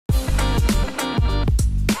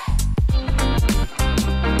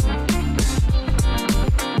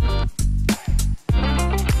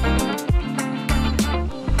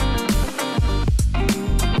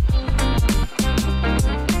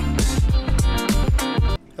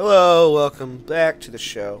Hello, welcome back to the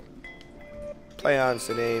show. PlayOn's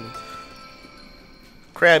the name.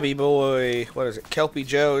 Krabby Boy, what is it? Kelpie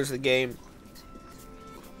Joe is the game.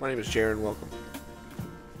 My name is Jared, welcome.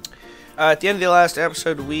 At the end of the last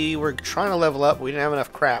episode, we were trying to level up, but we didn't have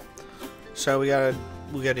enough crap. So we gotta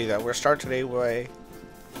do that. We're gonna start today by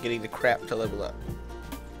getting the crap to level up.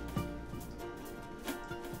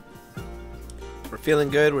 We're feeling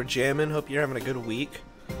good, we're jamming, hope you're having a good week.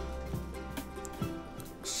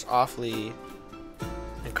 It's awfully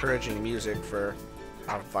encouraging music for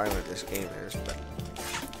how violent this game is, but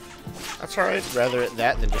that's alright. Rather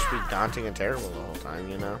that than just be daunting and terrible the whole time,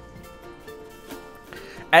 you know?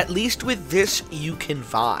 At least with this, you can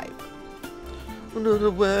vibe. And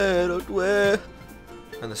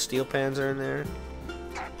the steel pans are in there.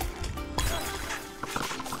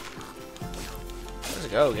 Let's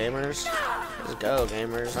go, gamers. Let's go,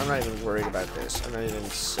 gamers. I'm not even worried about this. I'm not even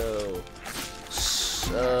so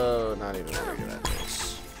not even worried about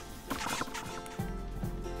this.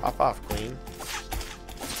 Pop off, queen.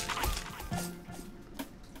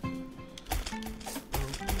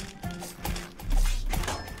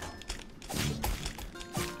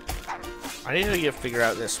 I need to figure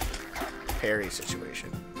out this parry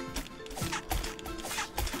situation.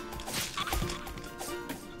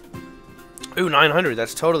 Ooh, 900.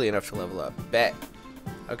 That's totally enough to level up. Bet.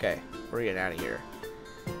 Okay, we're getting out of here.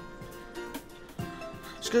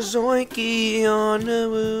 Skazoinky on the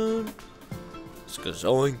moon.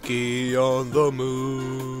 Skazoinky on the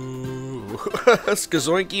moon.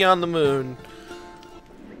 Skazoinky on the moon.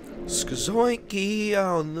 Skazoinky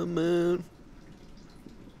on the moon.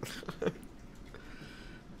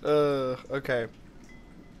 Okay.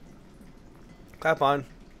 Clap on.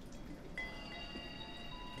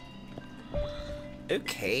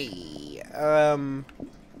 Okay.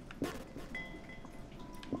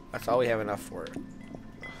 That's all we have enough for.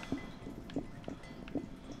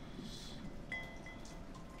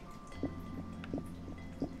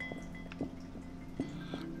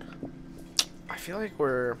 I feel like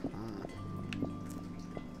we're...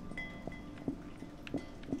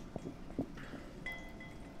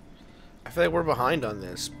 I feel like we're behind on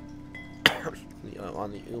this.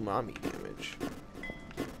 On the umami damage.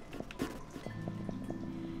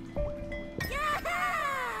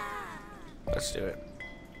 Let's do it.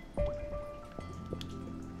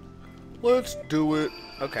 Let's do it.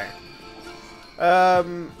 Okay.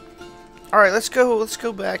 Alright, let's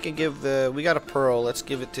go back and give the... We got a pearl. Let's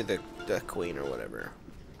give it to the queen or whatever.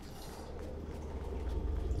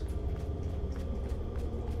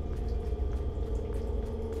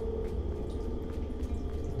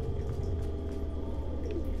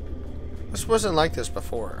 This wasn't like this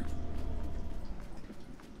before.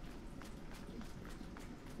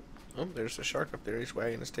 Oh, there's a shark up there. He's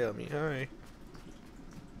wagging his tail at me. Hi.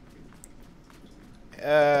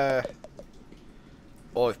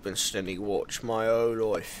 I've been standing watch my whole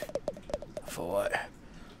life. For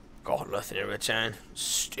got nothing in return.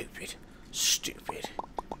 Stupid. Stupid.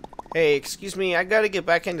 Hey, excuse me. I gotta get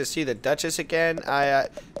back in to see the Duchess again. I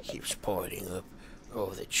keeps piling up all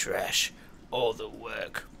the trash, all the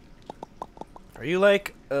work. Are you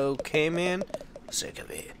like, okay, man? Sick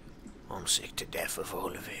of it. I'm sick to death of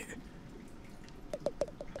all of it.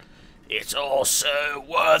 It's all so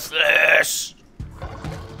worthless!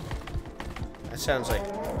 That sounds like...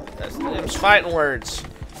 That's them's fighting words.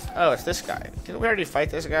 Oh, it's this guy. Didn't we already fight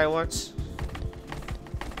this guy once?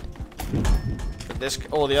 But this...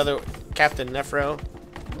 Oh, the other... Captain Nephro.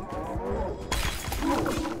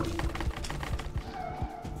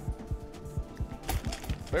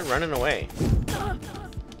 We're running away.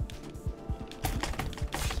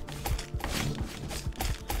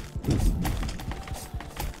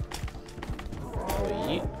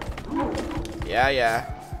 Yeah.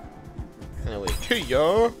 Anyway,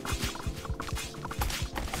 yo.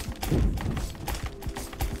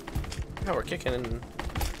 Now we're kicking,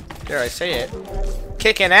 dare I say it,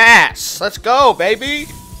 kicking ass. Let's go, baby.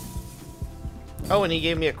 Oh, and he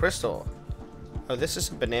gave me a crystal. Oh, this is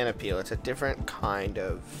a banana peel. It's a different kind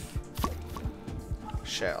of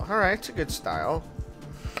shell. Alright, it's a good style.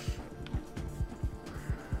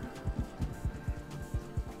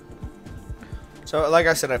 So, like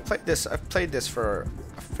I said, I've played this for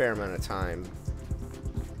a fair amount of time.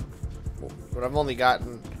 But I've only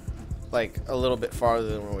gotten, like, a little bit farther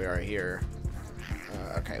than where we are here.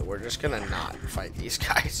 Okay, we're just gonna not fight these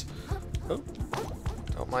guys. Oh,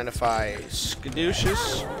 don't mind if I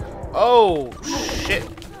skadooshus. Oh, shit.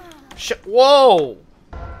 Shit, whoa!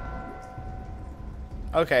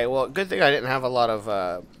 Okay, well, good thing I didn't have a lot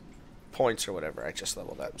of points or whatever. I just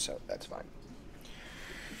leveled up, so that's fine.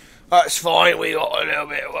 That's fine. We got a little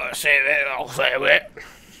bit of what I'll say a bit.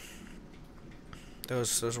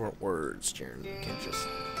 Those weren't words, Jeremy. You can't just.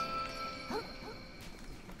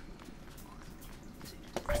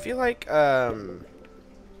 I feel like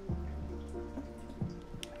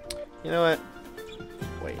you know what?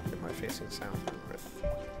 Wait, am I facing south or north?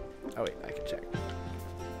 Oh wait, I can check.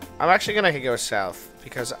 I'm actually gonna go south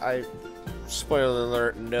because I, spoiler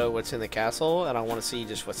alert, know what's in the castle, and I want to see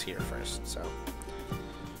just what's here first. So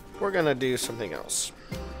we're gonna do something else.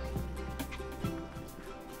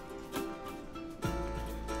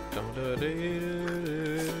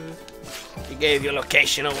 You gave your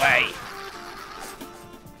location away.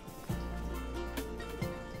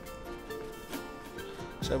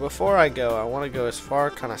 So before I go, I want to go as far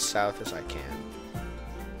kind of south as I can.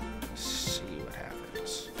 Let's see what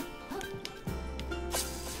happens.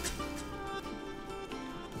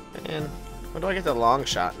 And when do I get the long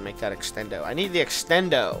shot and make that extendo? I need the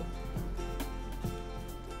extendo.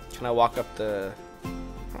 Can I walk up the... I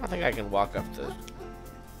don't think I can walk up the...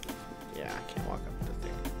 Yeah, I can't walk up the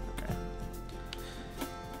thing. Okay.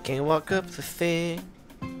 Can't walk up the thing.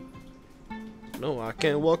 No, I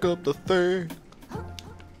can't walk up the thing.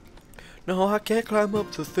 No, I can't climb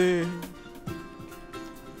up the thing.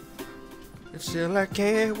 And still I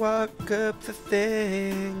can't walk up the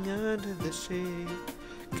thing under the sea.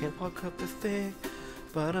 Can't walk up the thing,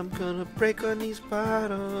 but I'm gonna break on these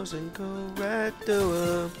bottles and go right through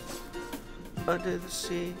them. Under the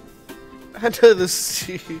sea. Under the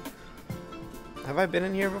sea. Have I been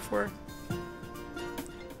in here before?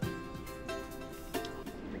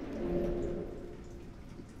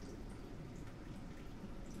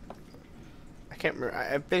 I can't remember.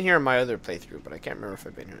 I've been here in my other playthrough, but I can't remember if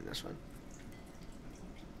I've been here in this one.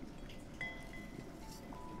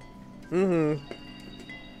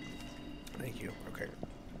 Thank you. Okay.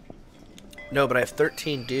 No, but I have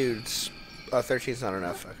 13 dudes. Oh, 13's not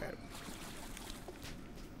enough. Okay.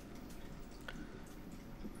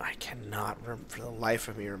 I cannot, for the life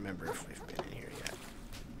of me, remember if we've been in here yet.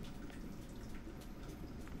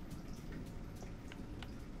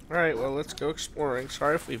 Alright, well, let's go exploring.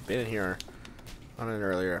 Sorry if we've been here on an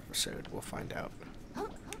earlier episode. We'll find out.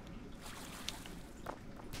 Oh,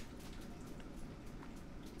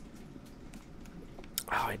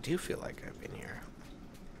 I do feel like I've been here.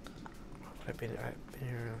 I've been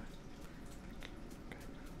here.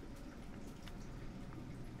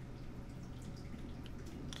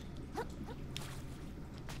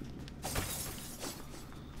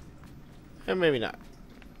 And maybe not.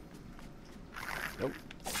 Nope.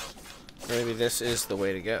 Maybe this is the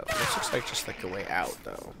way to go. This looks like just like the way out,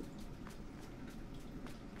 though.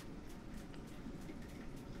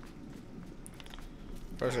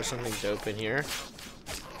 Or is there something dope in here?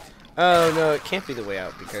 Oh, no, it can't be the way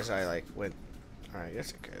out because I, like, went... Alright,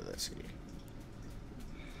 that's okay. Let's see.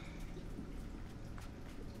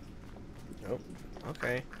 Nope.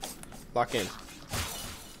 Okay. Lock in.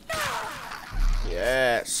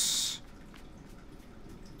 Yes!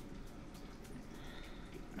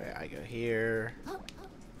 Alright, I go here.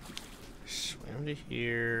 Swim to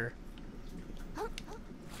here.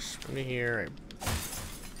 Swim to here.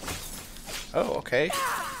 Oh, okay.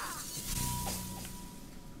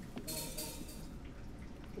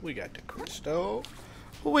 We got the crystal.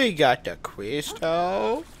 We got the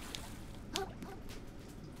crystal.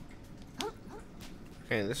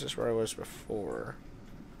 Okay, this is where I was before.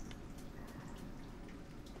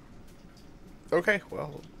 Okay,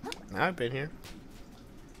 well, now I've been here.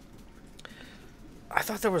 I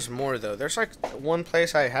thought there was more, though. There's, like, one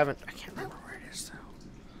place I can't remember where it is,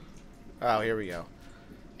 though. Oh, here we go.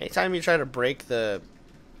 Anytime you try to break the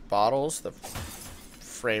bottles, the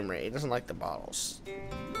frame rate, it doesn't like the bottles.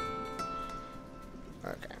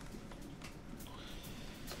 Okay.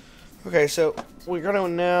 Okay, so we're gonna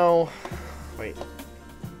now... Wait.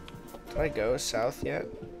 Did I go south yet?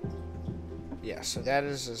 Yeah, so that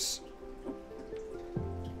is as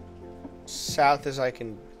south as I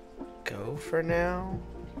can go for now.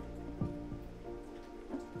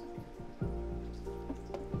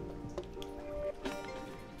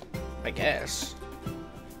 I guess.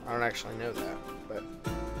 I don't actually know that, but...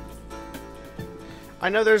 I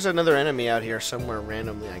know there's another enemy out here somewhere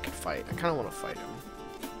randomly I could fight. I kind of want to fight him.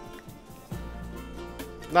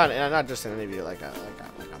 Not just an enemy, like a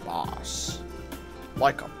boss.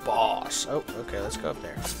 Like a boss. Oh, okay, let's go up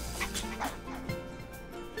there.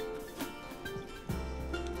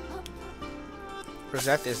 Or is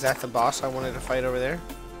that the boss I wanted to fight over there?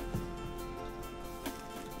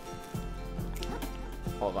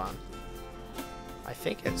 Hold on. I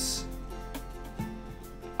think it's...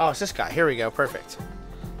 Oh, it's this guy. Here we go. Perfect.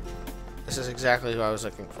 This is exactly who I was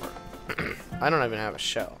looking for. I don't even have a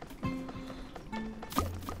shell.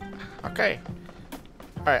 Okay.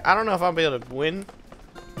 Alright, I don't know if I'll be able to win.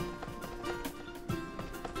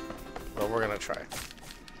 But we're gonna try.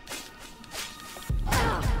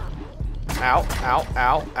 Ow, ow,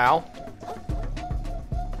 ow, ow.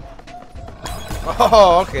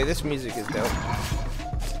 Oh, okay, this music is dope.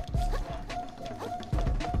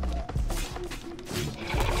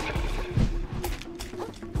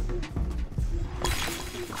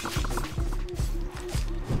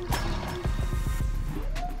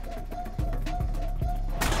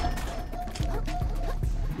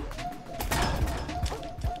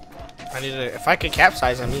 I need to, if I could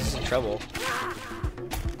capsize him, he's in trouble.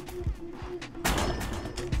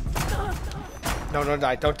 No, don't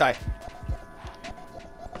die, don't die.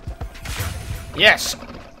 Yes!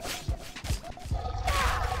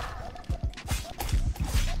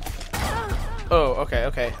 Oh, okay,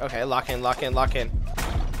 okay, okay. Lock in, lock in, lock in.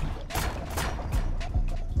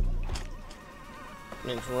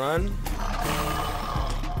 Means run.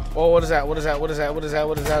 Oh, what is that? What is that? What is that? What is that?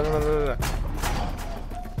 What is that? No, no, no, no.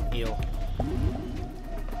 Heal.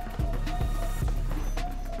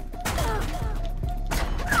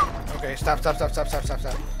 Okay, stop, stop, stop, stop, stop, stop,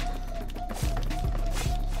 stop.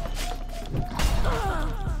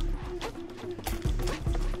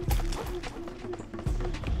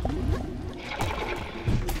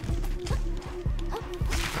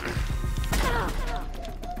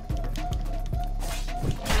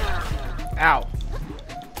 Ow.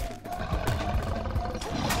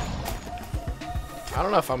 I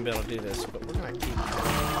don't know if I'm gonna be able to do this, but we're gonna keep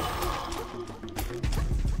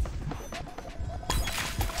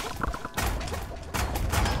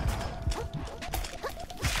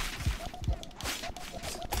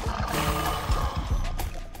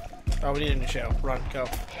Oh, we need a new shell. Run, go.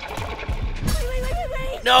 Wait.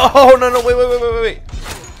 No, no, no, wait.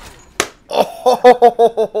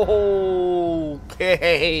 Oh,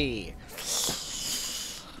 okay.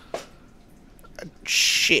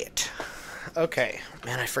 Shit. Okay.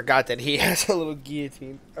 Man, I forgot that he has a little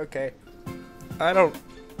guillotine. Okay. I don't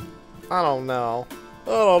know. I don't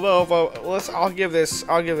know if I'll give this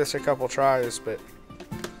a couple tries, but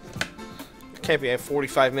it can't be a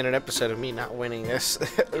 45-minute episode of me not winning this.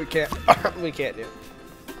 we can't do it.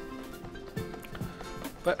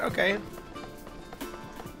 But okay.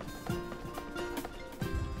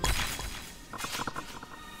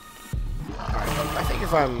 Alright, I think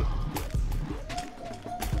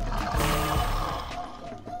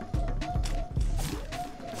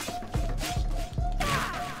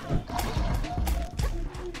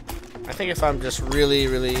if I'm just really,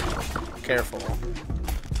 really careful.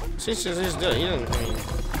 He's just doing. He didn't. I mean,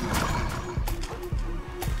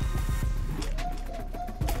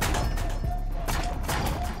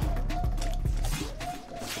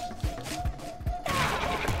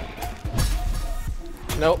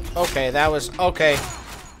 nope. Okay, that was okay.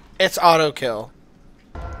 It's auto kill.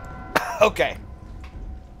 Okay.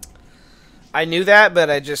 I knew that,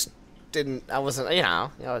 but I just didn't. I wasn't. You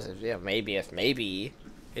know. I was. Yeah. Maybe if maybe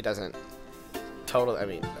it doesn't. Totally. I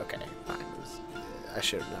mean. Okay. Fine. I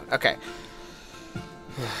should have known. Okay.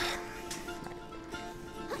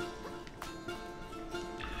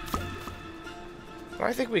 Well,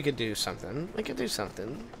 I think we could do something. We could do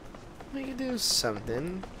something. We could do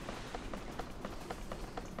something.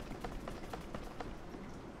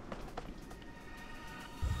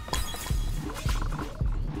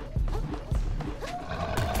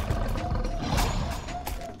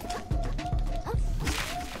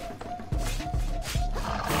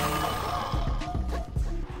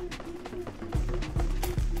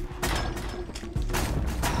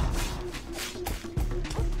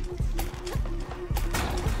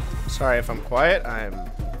 Sorry if I'm quiet, I'm...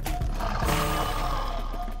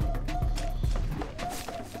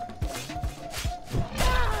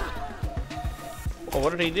 Well, what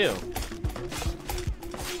did he do?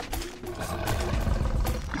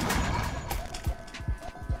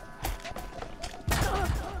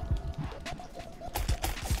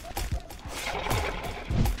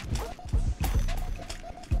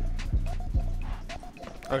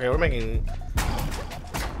 Okay, we're making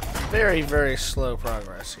very, very slow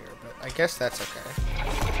progress here, but I guess that's okay.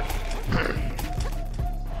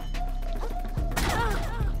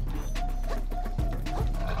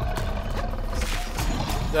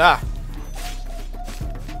 Ah!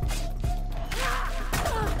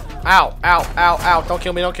 Ow! Ow! Ow! Ow! Don't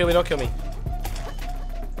kill me! Don't kill me! Don't kill me!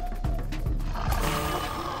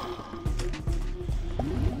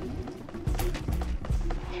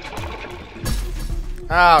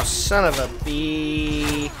 Oh, son of a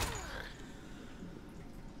bee!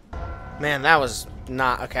 Man, that was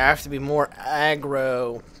not. Okay, I have to be more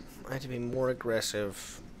aggro. I have to be more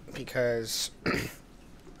aggressive because I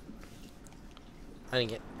didn't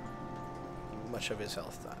get much of his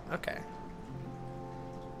health done. Okay.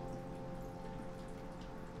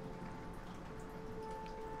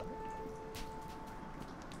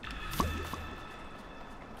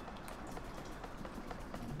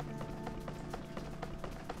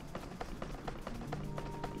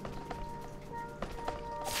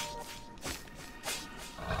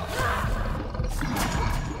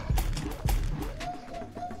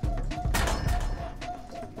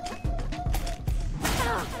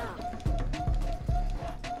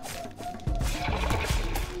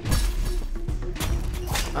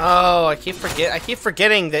 Oh, I keep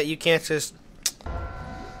forgetting that you can't just.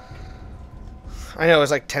 I know it was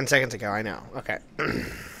like 10 seconds ago. I know. Okay.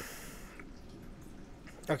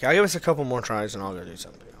 Okay, I'll give us a couple more tries and I'll go do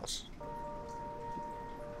something else.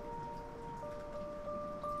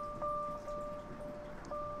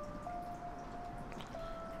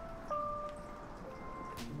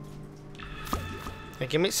 Hey,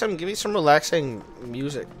 give me some relaxing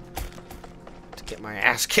music to get my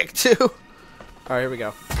ass kicked too. All right, here we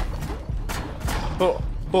go. Oh,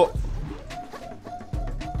 oh.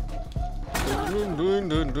 Dun, dun,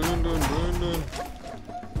 dun, dun, dun, dun, dun.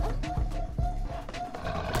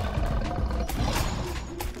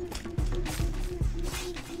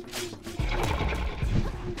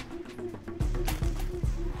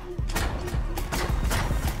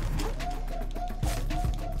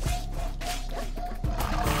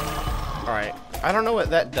 All right, I don't know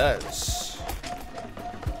what that does.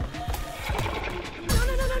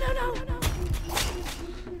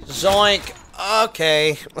 Zoink!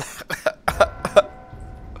 Okay.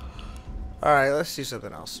 Alright, let's do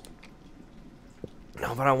something else.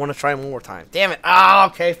 No, but I want to try one more time. Damn it! Ah,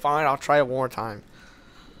 okay, fine. I'll try it one more time.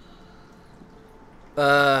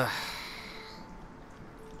 That's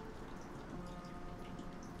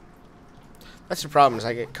the problem, is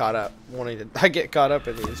I get caught up I get caught up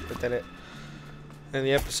in these, but then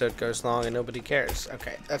the episode goes long and nobody cares.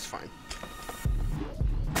 Okay, that's fine.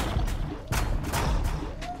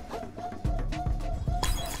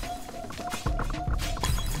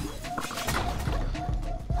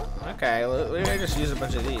 Okay, let me just use a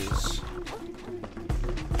bunch of these.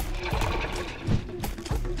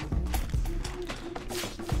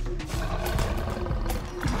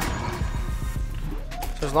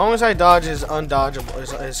 So as long as I dodge his undodgeable,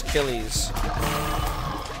 his killies.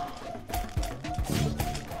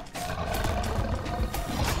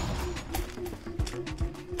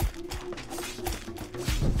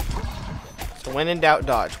 So when in doubt,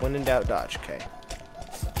 dodge. When in doubt, dodge. Okay.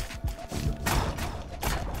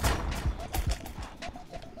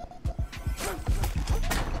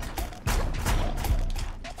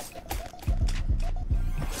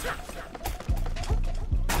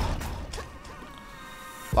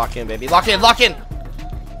 Lock in, baby. Lock in, lock in!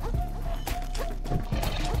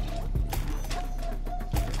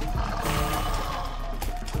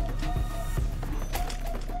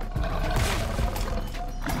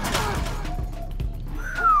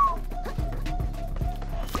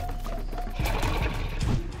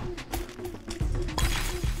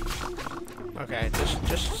 Okay,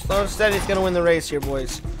 just slow and steady. It's gonna win the race here,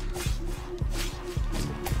 boys.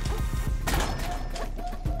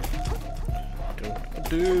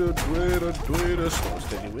 Slow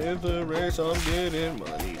steady with the race. I'm getting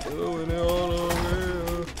money, doing it all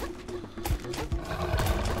over.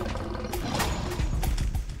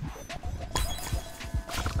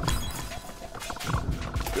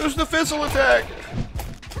 Use the fizzle attack.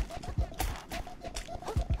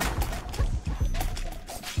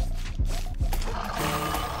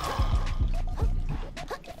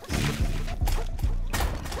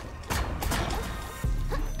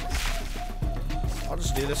 I'll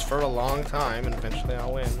just do this for a long time and eventually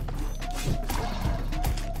I'll win.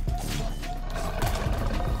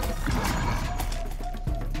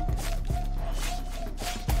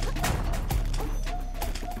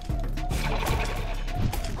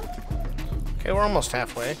 Okay, we're almost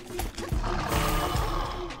halfway.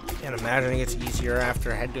 Can't imagine it gets easier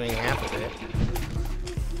after doing half of it.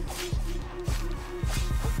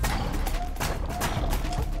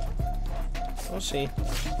 We'll see.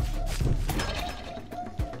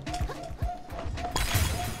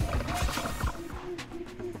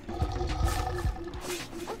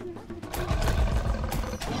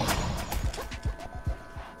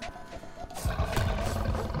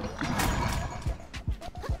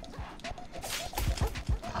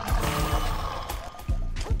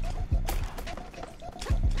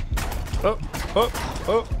 Oh, oh,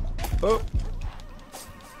 oh, oh.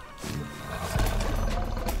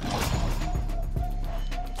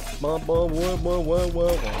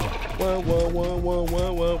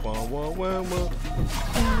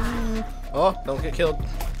 Oh, don't get killed.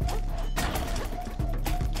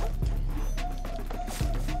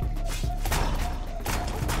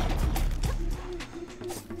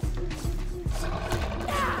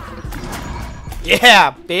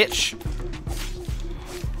 Yeah, bitch.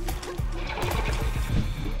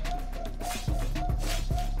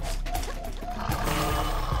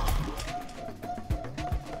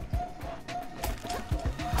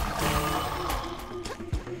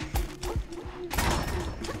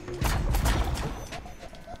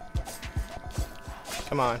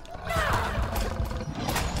 Come on.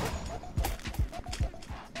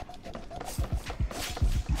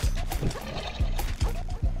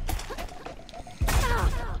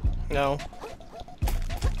 No.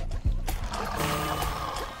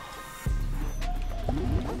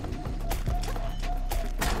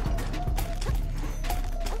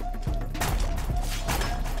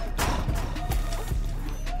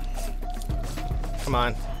 Come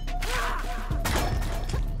on.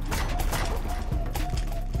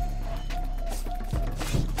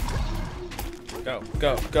 Go,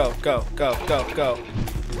 go, go, go, go, go, go.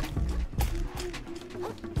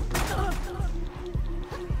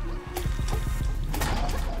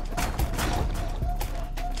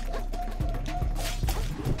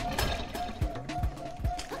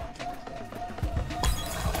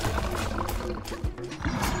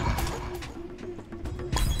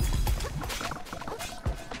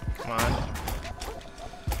 Come on.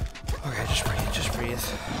 Okay, just breathe, just breathe.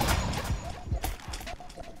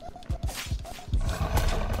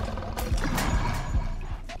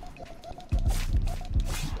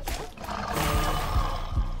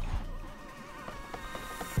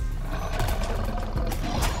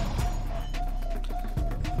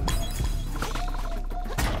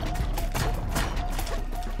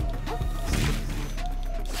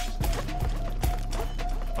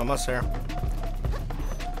 Almost there.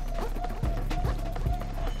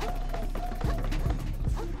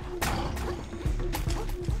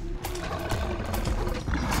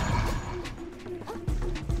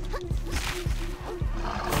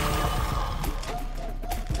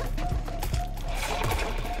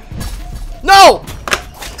 No!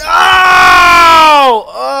 Oh!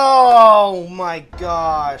 Oh my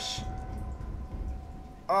gosh.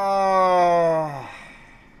 Oh.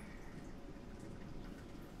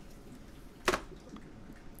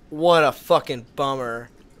 What a fucking bummer.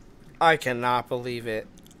 I cannot believe it.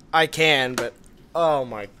 I can, but oh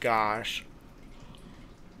my gosh.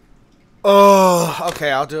 Oh,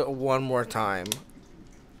 okay, I'll do it one more time.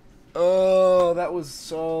 Oh, that was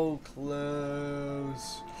so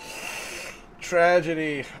close.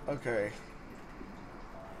 Tragedy. Okay.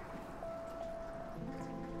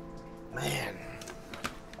 Man.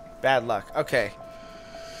 Bad luck. Okay.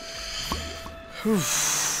 Whew.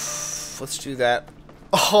 Let's do that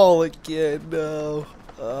all again. No.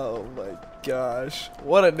 Oh my gosh.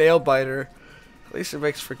 What a nail biter. At least it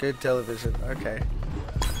makes for good television. Okay.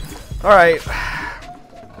 Alright.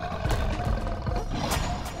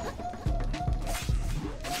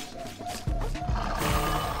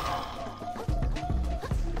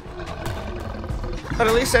 But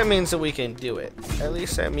at least that means that we can do it. At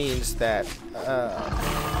least that means that,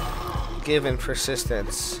 given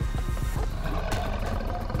persistence,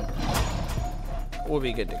 we'll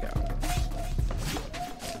be good to go.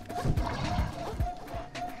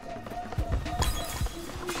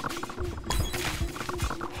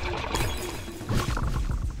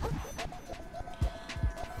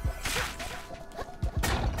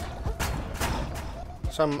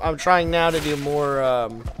 So I'm trying now to do more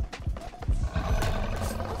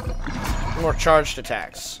charged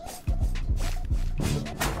attacks.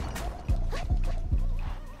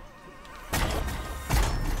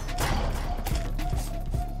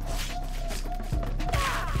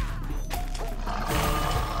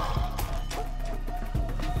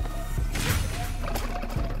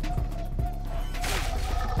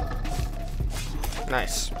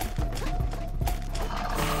 Nice.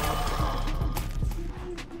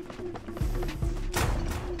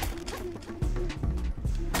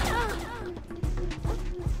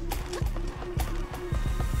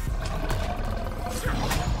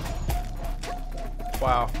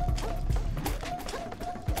 Wow.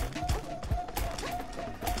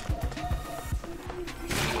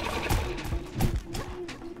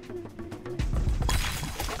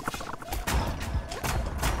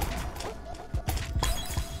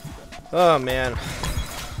 Oh man.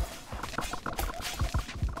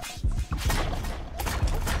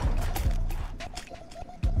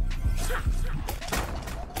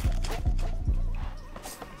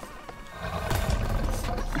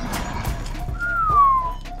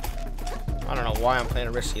 why I'm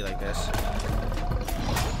playing risky like this.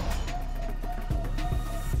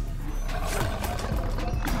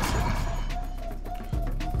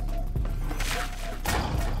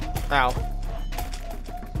 Ow.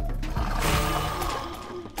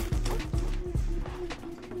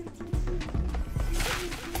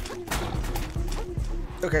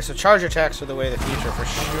 Okay, so charge attacks are the way of the future for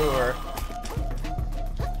sure.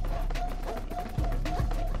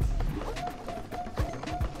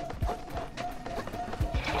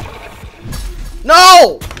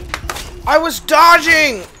 No! I was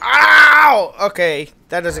dodging! Ow! Okay,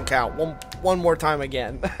 that doesn't count. One more time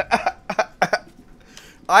again.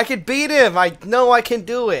 I can beat him! I know I can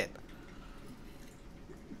do it!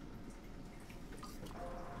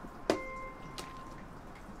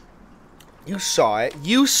 You saw it.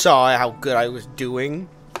 You saw how good I was doing.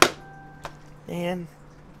 Man.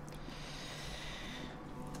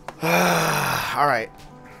 Alright.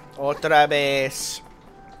 Otra vez.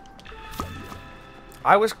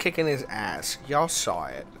 I was kicking his ass. Y'all saw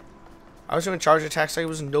it. I was doing charge attacks like it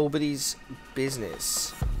was nobody's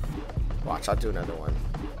business. Watch, I'll do another one.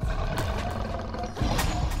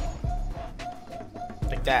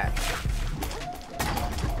 Like that.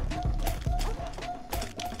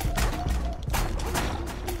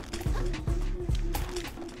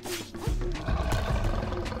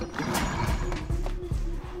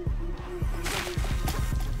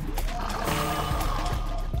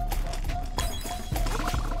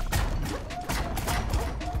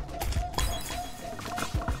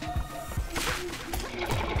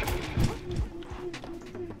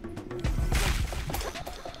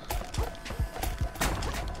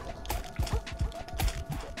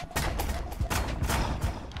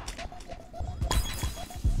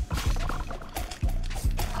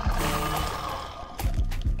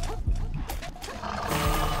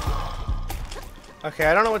 Okay,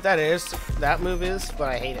 I don't know what that move is, but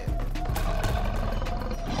I hate it.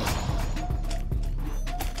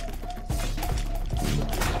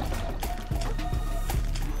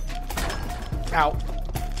 Ow.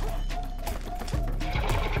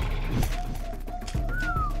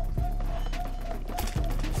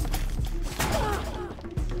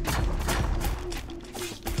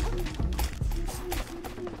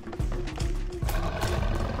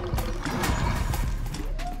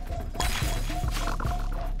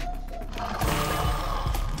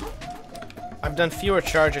 I've done fewer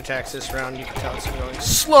charge attacks this round. You can tell it's going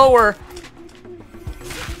slower.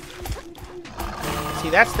 See,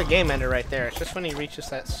 that's the game ender right there. It's just when he reaches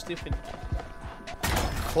that stupid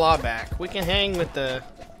clawback. We can hang with the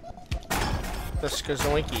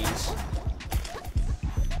Skazoinkies.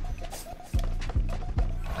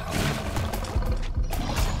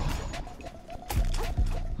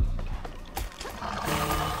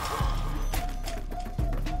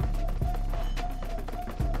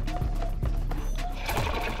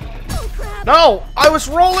 No! I was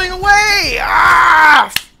rolling away!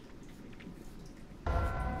 Ah!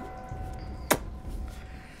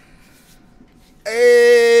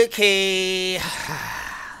 Okay.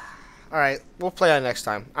 Alright, we'll play on next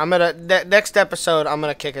time. Next episode, I'm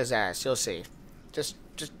gonna kick his ass. You'll see. Just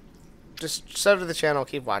sub to the channel,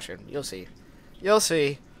 keep watching. You'll see. You'll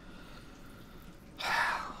see.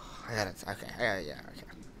 I got it. Okay. Yeah, okay.